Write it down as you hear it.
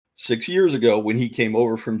6 years ago when he came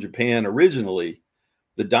over from Japan originally,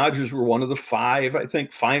 the Dodgers were one of the 5, I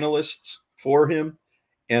think, finalists for him.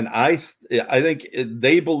 And I think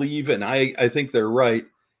they believe, and I think they're right,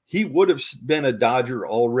 he would have been a Dodger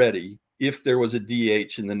already if there was a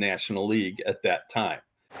DH in the National League at that time.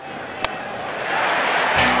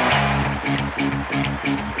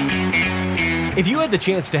 If you had the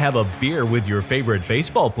chance to have a beer with your favorite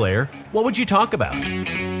baseball player, what would you talk about?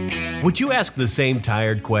 Would you ask the same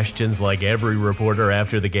tired questions like every reporter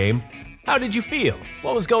after the game? How did you feel?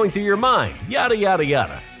 What was going through your mind? Yada, yada,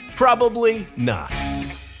 yada. Probably not.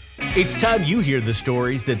 It's time you hear the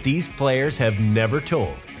stories that these players have never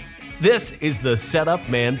told. This is the Setup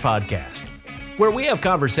Man Podcast, where we have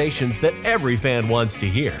conversations that every fan wants to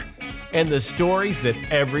hear and the stories that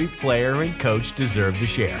every player and coach deserve to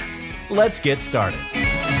share. Let's get started.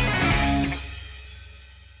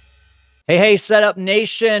 Hey, Setup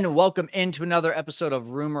Nation. Welcome into another episode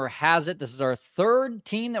of Rumor Has It. This is our third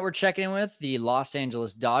team that we're checking in with, the Los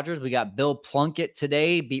Angeles Dodgers. We got Bill Plunkett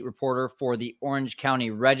today, beat reporter for the Orange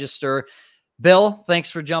County Register. Bill, thanks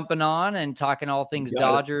for jumping on and talking all things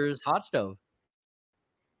Dodgers hot stove.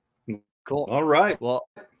 Cool. All right. Well,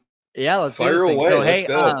 yeah, let's fire do this away.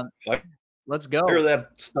 So, let's go. Let's go. Fire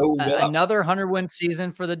that stove up. Another 100-win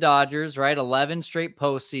season for the Dodgers, right? 11 straight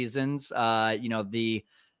postseasons.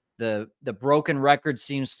 The broken record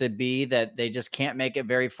seems to be that they just can't make it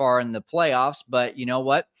very far in the playoffs. But you know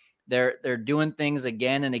what? They're doing things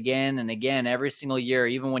again and again and again every single year.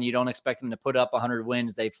 Even when you don't expect them to put up 100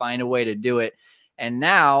 wins, they find a way to do it. And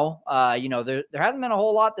now, there hasn't been a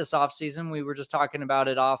whole lot this offseason. We were just talking about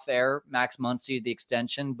it off air. Max Muncy, the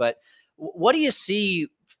extension. But what do you see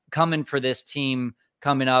coming for this team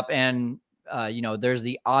coming up? And, there's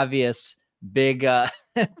the obvious big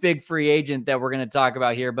free agent that we're going to talk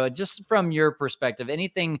about here. But just from your perspective,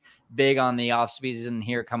 anything big on the offseason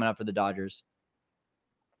here coming up for the Dodgers?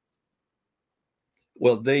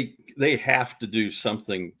 Well, they have to do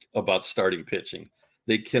something about starting pitching.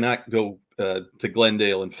 They cannot go to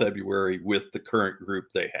Glendale in February with the current group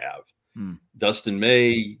they have. Dustin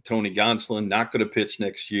May, Tony Gonsolin, not going to pitch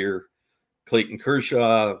next year. Clayton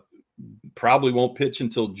Kershaw probably won't pitch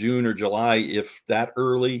until June or July, if that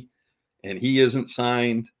early, and he isn't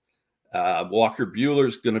signed. Walker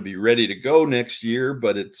Buehler's going to be ready to go next year,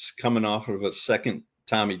 but it's coming off of a second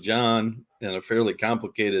Tommy John and a fairly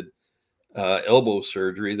complicated elbow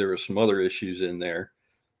surgery. There were some other issues in there.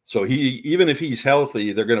 So even if he's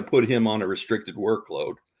healthy, they're going to put him on a restricted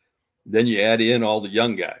workload. Then you add in all the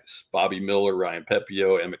young guys, Bobby Miller, Ryan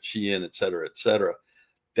Pepio, Emmett Sheehan, et cetera, et cetera.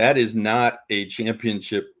 That is not a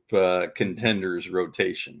championship contenders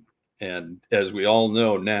rotation. And as we all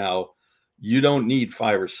know now, you don't need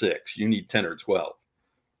 5 or 6. You need 10 or 12.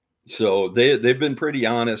 So they've been pretty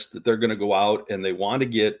honest that they're going to go out and they want to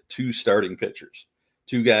get 2 starting pitchers,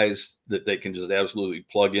 2 guys that they can just absolutely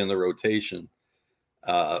plug in the rotation.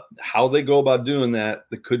 How they go about doing that,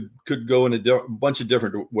 they could go in a bunch of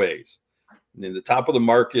different ways. In the top of the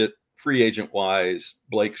market, free agent wise,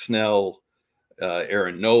 Blake Snell,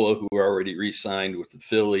 Aaron Nola, who are already re-signed with the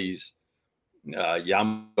Phillies,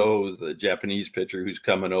 Yamamoto, the Japanese pitcher who's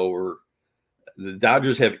coming over. The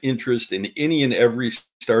Dodgers have interest in any and every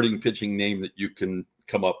starting pitching name that you can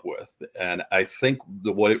come up with. And I think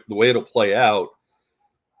the way it'll play out,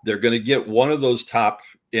 they're going to get one of those top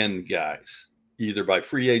end guys, either by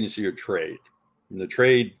free agency or trade. In the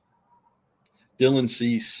trade, Dylan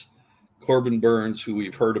Cease, Corbin Burns, who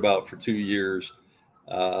we've heard about for 2 years,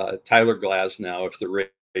 Tyler Glasnow, if the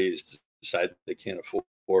Rays decide they can't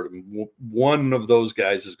afford him. One of those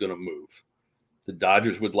guys is going to move. The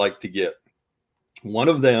Dodgers would like to get one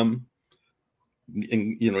of them,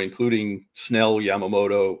 including Snell,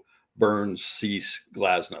 Yamamoto, Burns, Cease,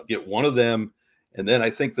 Glasnow. Get one of them, and then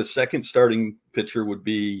I think the second starting pitcher would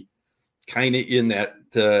be kind of in that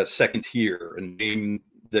second tier. A name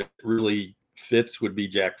that really fits would be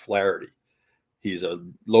Jack Flaherty. He's a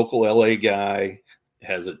local LA guy,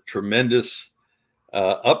 has a tremendous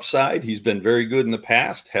upside. He's been very good in the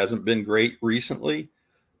past, hasn't been great recently.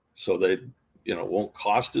 So they, won't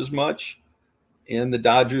cost as much. And the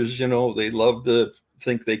Dodgers, they love to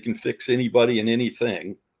think they can fix anybody and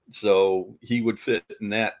anything. So he would fit in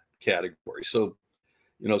that category. So,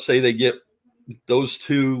 say they get those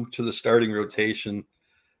 2 to the starting rotation,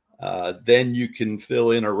 then you can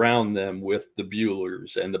fill in around them with the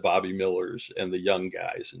Buehlers and the Bobby Millers and the young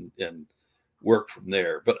guys and work from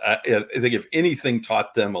there. But I think if anything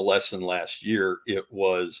taught them a lesson last year, it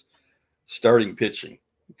was starting pitching,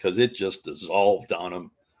 because it just dissolved on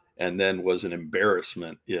them and then was an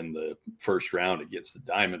embarrassment in the first round against the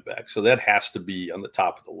Diamondbacks. So that has to be on the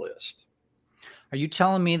top of the list. Are you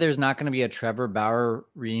telling me there's not going to be a Trevor Bauer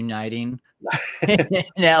reuniting in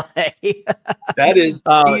LA? That is,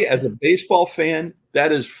 as a baseball fan,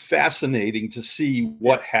 that is fascinating to see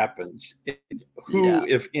what happens. Who,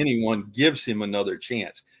 if anyone, gives him another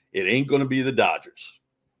chance? It ain't going to be the Dodgers.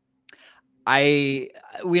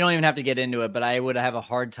 We don't even have to get into it, but I would have a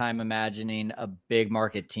hard time imagining a big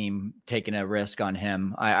market team taking a risk on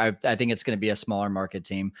him. I think it's going to be a smaller market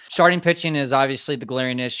team. Starting pitching is obviously the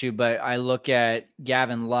glaring issue, but I look at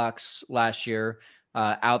Gavin Lux last year,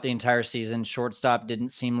 out the entire season. Shortstop didn't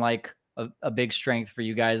seem like a big strength for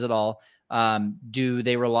you guys at all. Do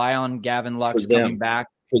they rely on Gavin Lux coming back?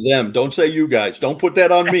 For them. Don't say you guys. Don't put that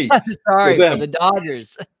on me. Sorry, for the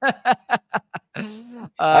Dodgers.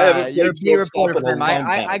 I haven't played shortstop in a long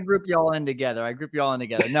time. I group you all in together.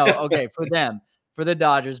 No, okay, for them, for the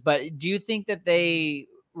Dodgers. But do you think that they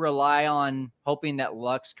rely on hoping that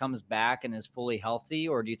Lux comes back and is fully healthy,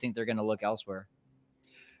 or do you think they're going to look elsewhere?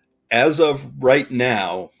 As of right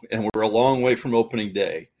now, and we're a long way from opening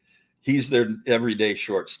day, he's their everyday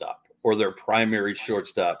shortstop or their primary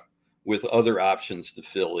shortstop with other options to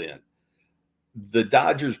fill in. The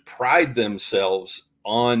Dodgers pride themselves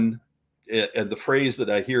on the phrase that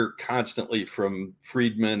I hear constantly from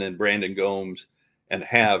Friedman and Brandon Gomes, and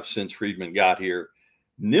have since Friedman got here: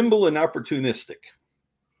 nimble and opportunistic.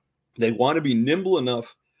 They want to be nimble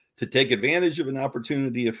enough to take advantage of an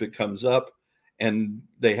opportunity if it comes up, and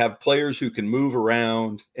they have players who can move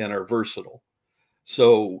around and are versatile.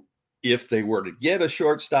 So if they were to get a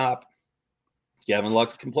shortstop, Gavin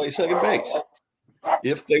Lux can play second base.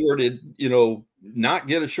 If they were to, not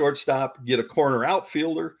get a shortstop, get a corner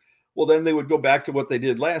outfielder, well, then they would go back to what they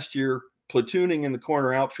did last year, platooning in the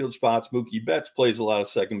corner outfield spots. Mookie Betts plays a lot of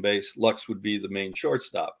second base. Lux would be the main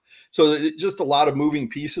shortstop. So just a lot of moving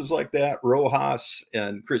pieces like that. Rojas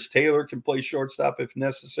and Chris Taylor can play shortstop if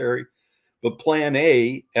necessary. But plan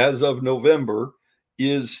A, as of November,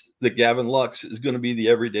 is that Gavin Lux is going to be the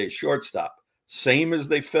everyday shortstop. Same as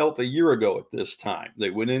they felt a year ago at this time. They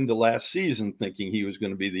went into last season thinking he was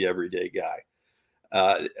going to be the everyday guy.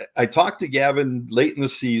 I talked to Gavin late in the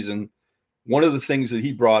season. One of the things that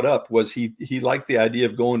he brought up was he liked the idea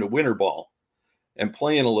of going to winter ball and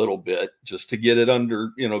playing a little bit just to get it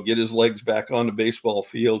under, get his legs back on the baseball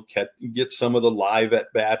field, get some of the live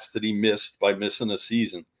at-bats that he missed by missing a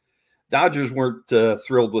season. Dodgers weren't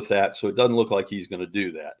thrilled with that, so it doesn't look like he's going to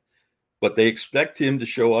do that. But they expect him to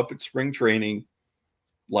show up at spring training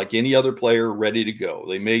like any other player, ready to go.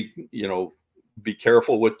 They may, be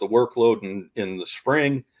careful with the workload in the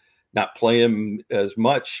spring, not play him as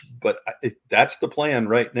much, but that's the plan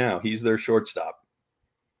right now. He's their shortstop.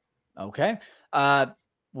 Okay.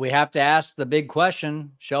 We have to ask the big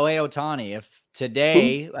question, Shohei Ohtani. If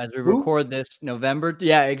today, as we record this November,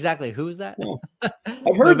 yeah, exactly. Who is that? Well,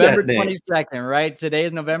 I've heard November that name. 22nd, right? Today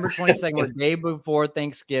is November 22nd, the day before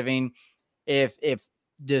Thanksgiving. If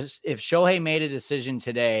Shohei made a decision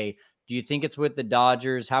today, do you think it's with the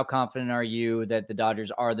Dodgers? How confident are you that the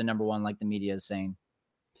Dodgers are the number one, like the media is saying?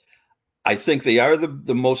 I think they are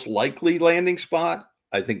the most likely landing spot.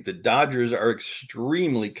 I think the Dodgers are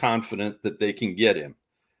extremely confident that they can get him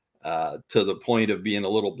to the point of being a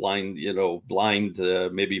little blind,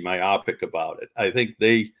 maybe myopic about it. I think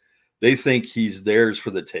they think he's theirs for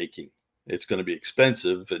the taking. It's going to be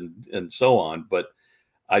expensive and so on, but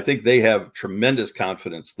I think they have tremendous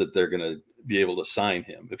confidence that they're going to be able to sign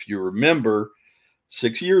him. If you remember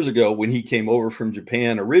 6 years ago when he came over from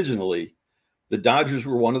Japan originally, the Dodgers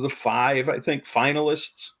were one of the 5, I think,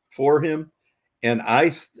 finalists for him. And I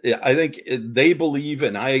think they believe,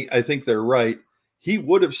 and I think they're right, he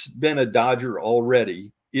would have been a Dodger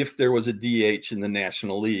already if there was a DH in the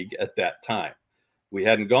National League at that time. We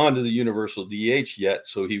hadn't gone to the Universal DH yet,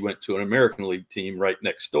 so he went to an American League team right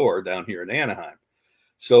next door down here in Anaheim.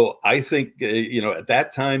 So I think, at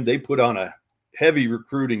that time, they put on a heavy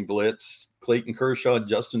recruiting blitz. Clayton Kershaw and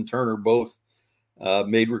Justin Turner both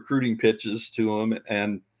made recruiting pitches to him.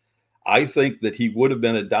 And I think that he would have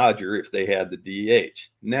been a Dodger if they had the DH.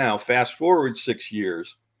 Now, fast forward 6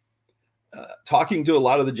 years, talking to a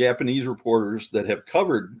lot of the Japanese reporters that have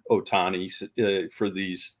covered Ohtani for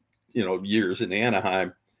these, years in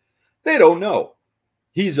Anaheim, they don't know.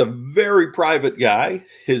 He's a very private guy.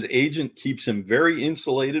 His agent keeps him very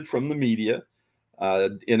insulated from the media.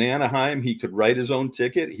 In Anaheim, he could write his own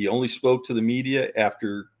ticket. He only spoke to the media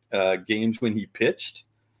after games when he pitched.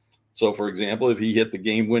 So, for example, if he hit the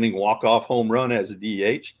game-winning walk-off home run as a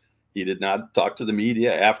DH, he did not talk to the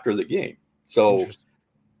media after the game. So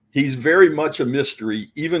he's very much a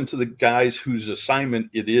mystery, even to the guys whose assignment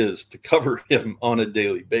it is to cover him on a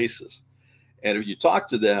daily basis. And if you talk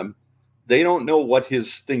to them, they don't know what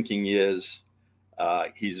his thinking is.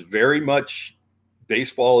 He's very much,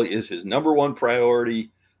 baseball is his number one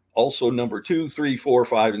priority. Also number 2, 3, 4,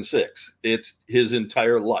 5, and 6. It's his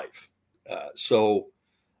entire life. So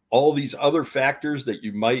all these other factors that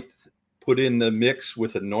you might put in the mix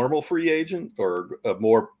with a normal free agent or a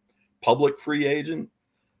more public free agent,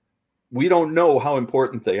 we don't know how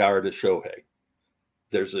important they are to Shohei.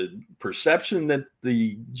 There's a perception that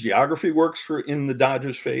the geography works in the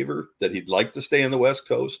Dodgers' favor, that he'd like to stay on the West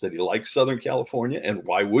Coast, that he likes Southern California, and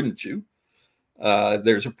why wouldn't you?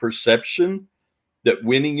 There's a perception that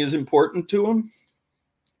winning is important to him.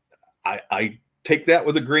 I take that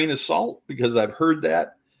with a grain of salt because I've heard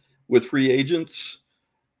that with free agents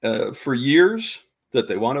for years, that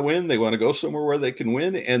they want to win, they want to go somewhere where they can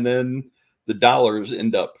win, and then the dollars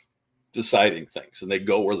end up deciding things, and they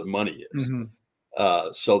go where the money is.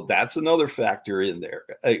 Mm-hmm. So that's another factor in there.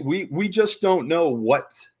 We just don't know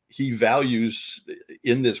what he values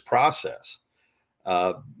in this process.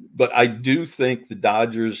 But I do think the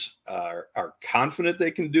Dodgers are confident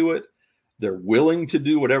they can do it. They're willing to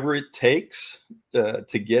do whatever it takes to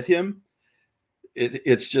get him.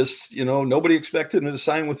 It's just, nobody expected him to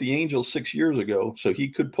sign with the Angels 6 years ago, so he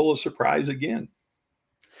could pull a surprise again.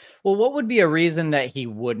 Well, what would be a reason that he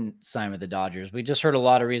wouldn't sign with the Dodgers? We just heard a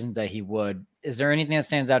lot of reasons that he would. Is there anything that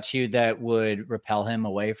stands out to you that would repel him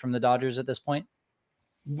away from the Dodgers at this point?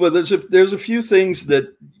 Well, there's a few things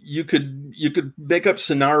that you could make up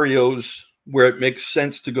scenarios where it makes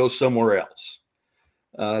sense to go somewhere else.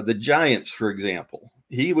 The Giants, for example,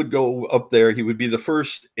 he would go up there. He would be the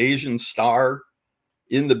first Asian star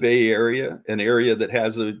in the Bay Area, an area that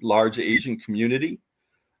has a large Asian community.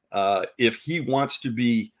 If he wants to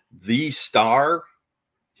be the star,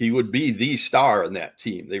 he would be the star in that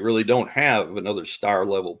team. They really don't have another star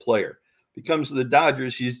level player. If he comes to the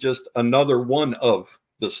Dodgers, he's just another one of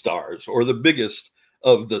the stars, or the biggest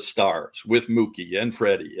of the stars, with Mookie and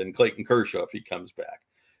Freddie and Clayton Kershaw if he comes back.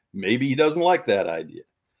 Maybe he doesn't like that idea.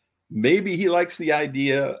 Maybe he likes the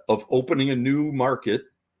idea of opening a new market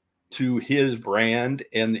to his brand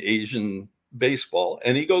and Asian baseball,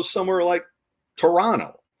 and he goes somewhere like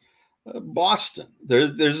Toronto, Boston.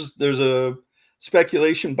 There's a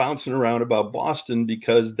speculation bouncing around about Boston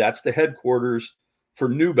because that's the headquarters for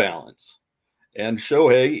New Balance, and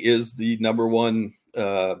Shohei is the number one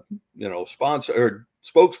sponsor or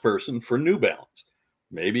spokesperson for New Balance.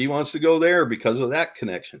 Maybe he wants to go there because of that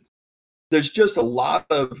connection. There's just a lot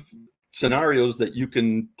of scenarios that you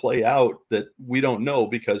can play out that we don't know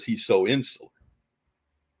because he's so insular.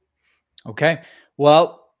 Okay.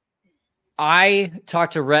 Well, I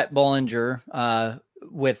talked to Rhett Bollinger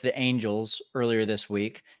with the Angels earlier this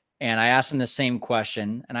week, and I asked him the same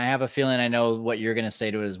question, and I have a feeling I know what you're going to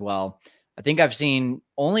say to it as well. I think I've seen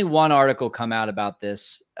only one article come out about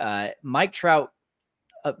this. Mike Trout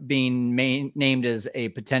being named as a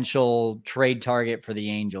potential trade target for the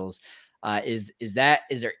Angels. Is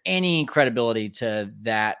there any credibility to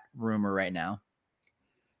that rumor right now?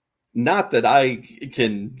 Not that I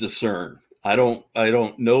can discern. I don't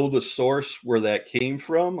know the source where that came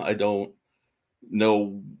from. I don't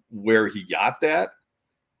know where he got that.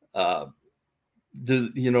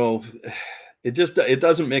 It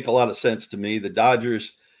doesn't make a lot of sense to me. The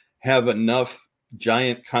Dodgers have enough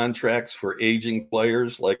giant contracts for aging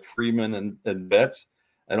players like Freeman and Betts.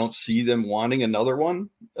 I don't see them wanting another one.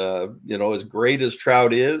 As great as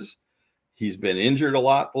Trout is, he's been injured a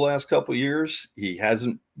lot the last couple of years. He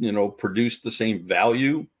hasn't, produced the same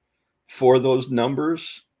value for those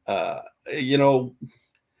numbers. He's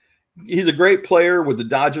a great player. Would the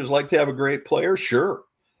Dodgers like to have a great player? Sure.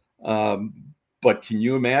 But can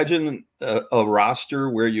you imagine a roster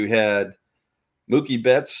where you had Mookie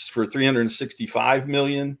Betts for $365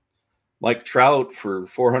 million, Mike Trout for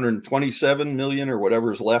 $427 million or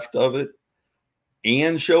whatever's left of it,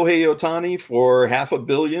 and Shohei Ohtani for $500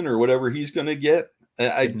 million or whatever he's going to get?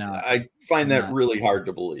 I find that really hard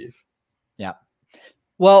to believe. Yeah.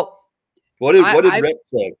 Well, what did Rhett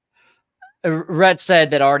say? Rhett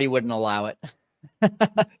said that Artie wouldn't allow it.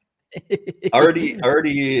 Artie,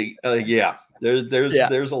 yeah.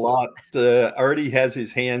 There's a lot. Artie has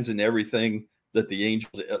his hands in everything that the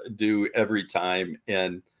Angels do every time,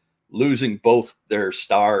 and losing both their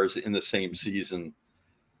stars in the same season,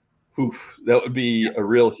 that would be a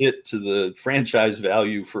real hit to the franchise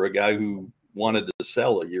value for a guy who wanted to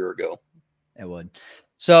sell a year ago. It would.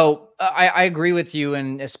 So I agree with you,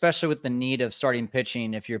 and especially with the need of starting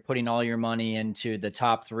pitching, if you're putting all your money into the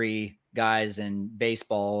top 3 guys in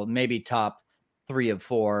baseball, maybe top 3 of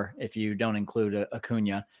 4 if you don't include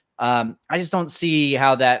Acuna. I just don't see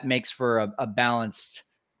how that makes for a balanced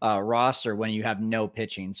roster when you have no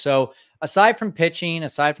pitching. So aside from pitching,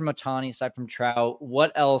 aside from Ohtani, aside from Trout,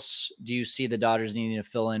 what else do you see the Dodgers needing to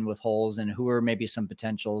fill in with holes, and who are maybe some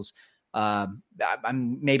potentials? I'm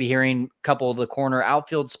maybe hearing a couple of the corner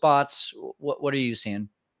outfield spots. What are you seeing?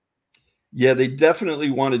 Yeah, they definitely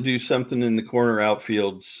want to do something in the corner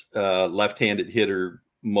outfields, left-handed hitter,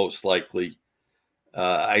 most likely.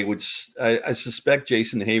 I suspect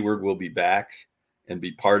Jason Hayward will be back and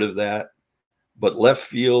be part of that. But left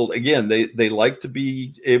field, again, they like to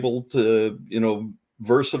be able to,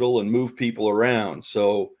 versatile and move people around.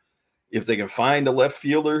 So if they can find a left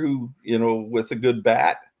fielder who, with a good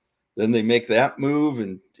bat, then they make that move,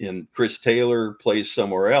 and Chris Taylor plays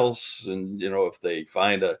somewhere else. And, if they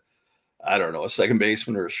find a second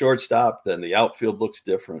baseman or a shortstop, then the outfield looks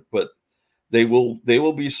different. But they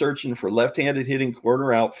will be searching for left-handed hitting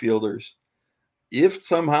corner outfielders. If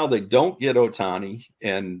somehow they don't get Ohtani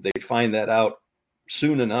and they find that out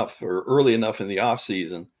soon enough or early enough in the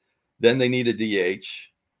offseason, then they need a DH.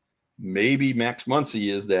 Maybe Max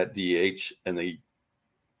Muncy is that DH, and they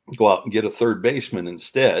go out and get a third baseman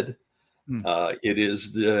instead. It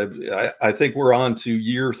is I think we're on to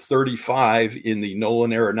year 35 in the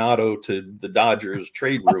Nolan Arenado to the Dodgers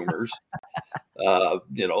trade rumors.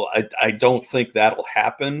 I don't think that'll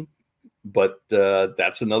happen, but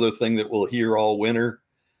that's another thing that we'll hear all winter.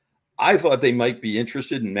 I thought they might be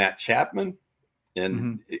interested in Matt Chapman,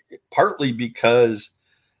 and partly because,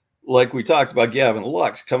 like we talked about, Gavin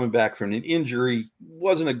Lux coming back from an injury,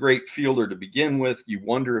 wasn't a great fielder to begin with. You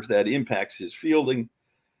wonder if that impacts his fielding.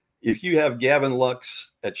 If you have Gavin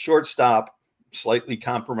Lux at shortstop, slightly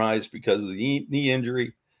compromised because of the knee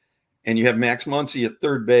injury, and you have Max Muncy at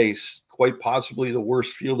third base, quite possibly the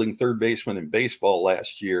worst fielding third baseman in baseball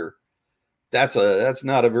last year, that's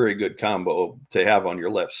not a very good combo to have on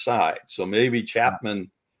your left side. So maybe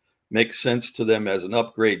Chapman makes sense to them as an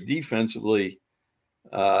upgrade defensively,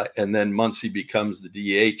 and then Muncy becomes the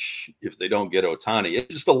DH if they don't get Ohtani.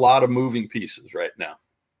 It's just a lot of moving pieces right now.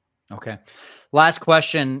 Okay. Last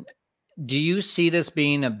question. Do you see this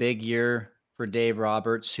being a big year for Dave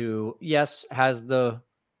Roberts, who, yes, has the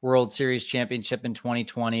World Series championship in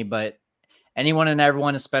 2020, but anyone and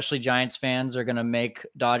everyone, especially Giants fans, are going to make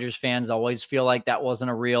Dodgers fans always feel like that wasn't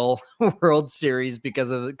a real World Series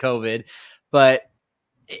because of the COVID. But,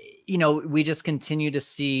 we just continue to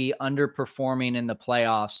see underperforming in the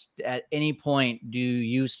playoffs. At any point, do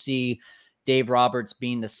you see Dave Roberts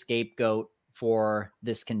being the scapegoat for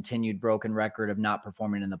this continued broken record of not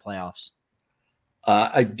performing in the playoffs?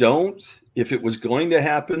 I don't. If it was going to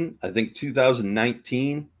happen, I think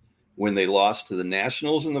 2019, when they lost to the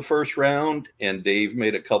Nationals in the first round and Dave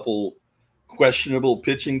made a couple questionable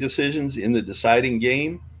pitching decisions in the deciding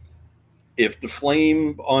game, if the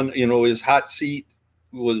flame on his hot seat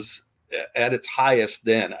was at its highest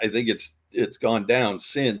then, I think it's gone down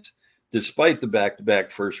since, despite the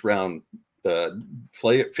back-to-back first round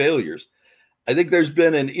failures. I think there's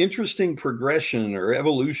been an interesting progression or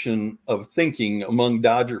evolution of thinking among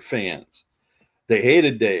Dodger fans. They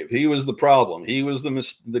hated Dave. He was the problem. He was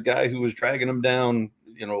the guy who was dragging them down,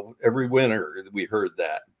 every winter. We heard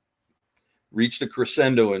that. Reached a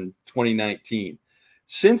crescendo in 2019.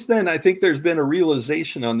 Since then, I think there's been a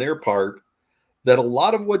realization on their part that a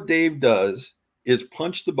lot of what Dave does is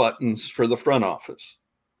punch the buttons for the front office.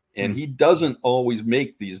 And he doesn't always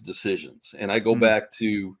make these decisions. And I go back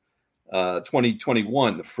to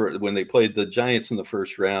 2021, when they played the Giants in the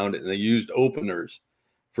first round, and they used openers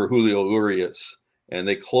for Julio Urias, and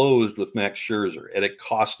they closed with Max Scherzer, and it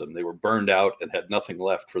cost them. They were burned out and had nothing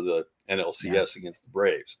left for the NLCS against the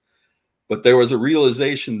Braves. But there was a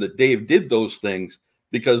realization that Dave did those things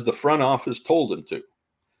because the front office told him to.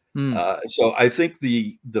 So I think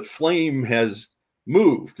the flame has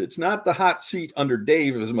moved. It's not the hot seat under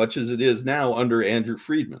Dave as much as it is now under Andrew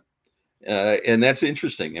Friedman. And that's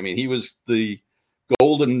interesting. I mean, he was the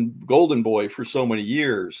golden boy for so many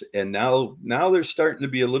years, and now there's starting to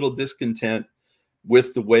be a little discontent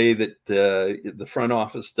with the way that the front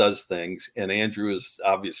office does things, and Andrew is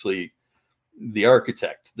obviously the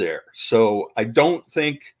architect there. So I don't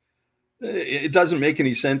think it doesn't make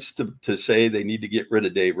any sense to say they need to get rid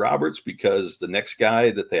of Dave Roberts, because the next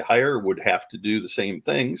guy that they hire would have to do the same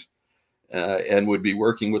things and would be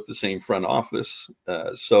working with the same front office.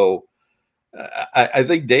 So I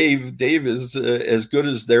think Dave is as good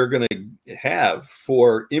as they're going to have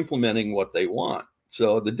for implementing what they want.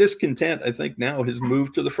 So the discontent, I think, now has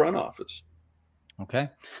moved to the front office. Okay.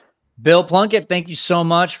 Bill Plunkett, thank you so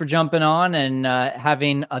much for jumping on and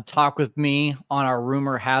having a talk with me on our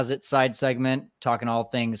Rumor Has It side segment, talking all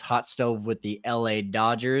things hot stove with the LA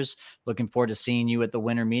Dodgers. Looking forward to seeing you at the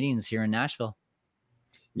winter meetings here in Nashville.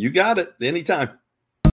 You got it. Anytime.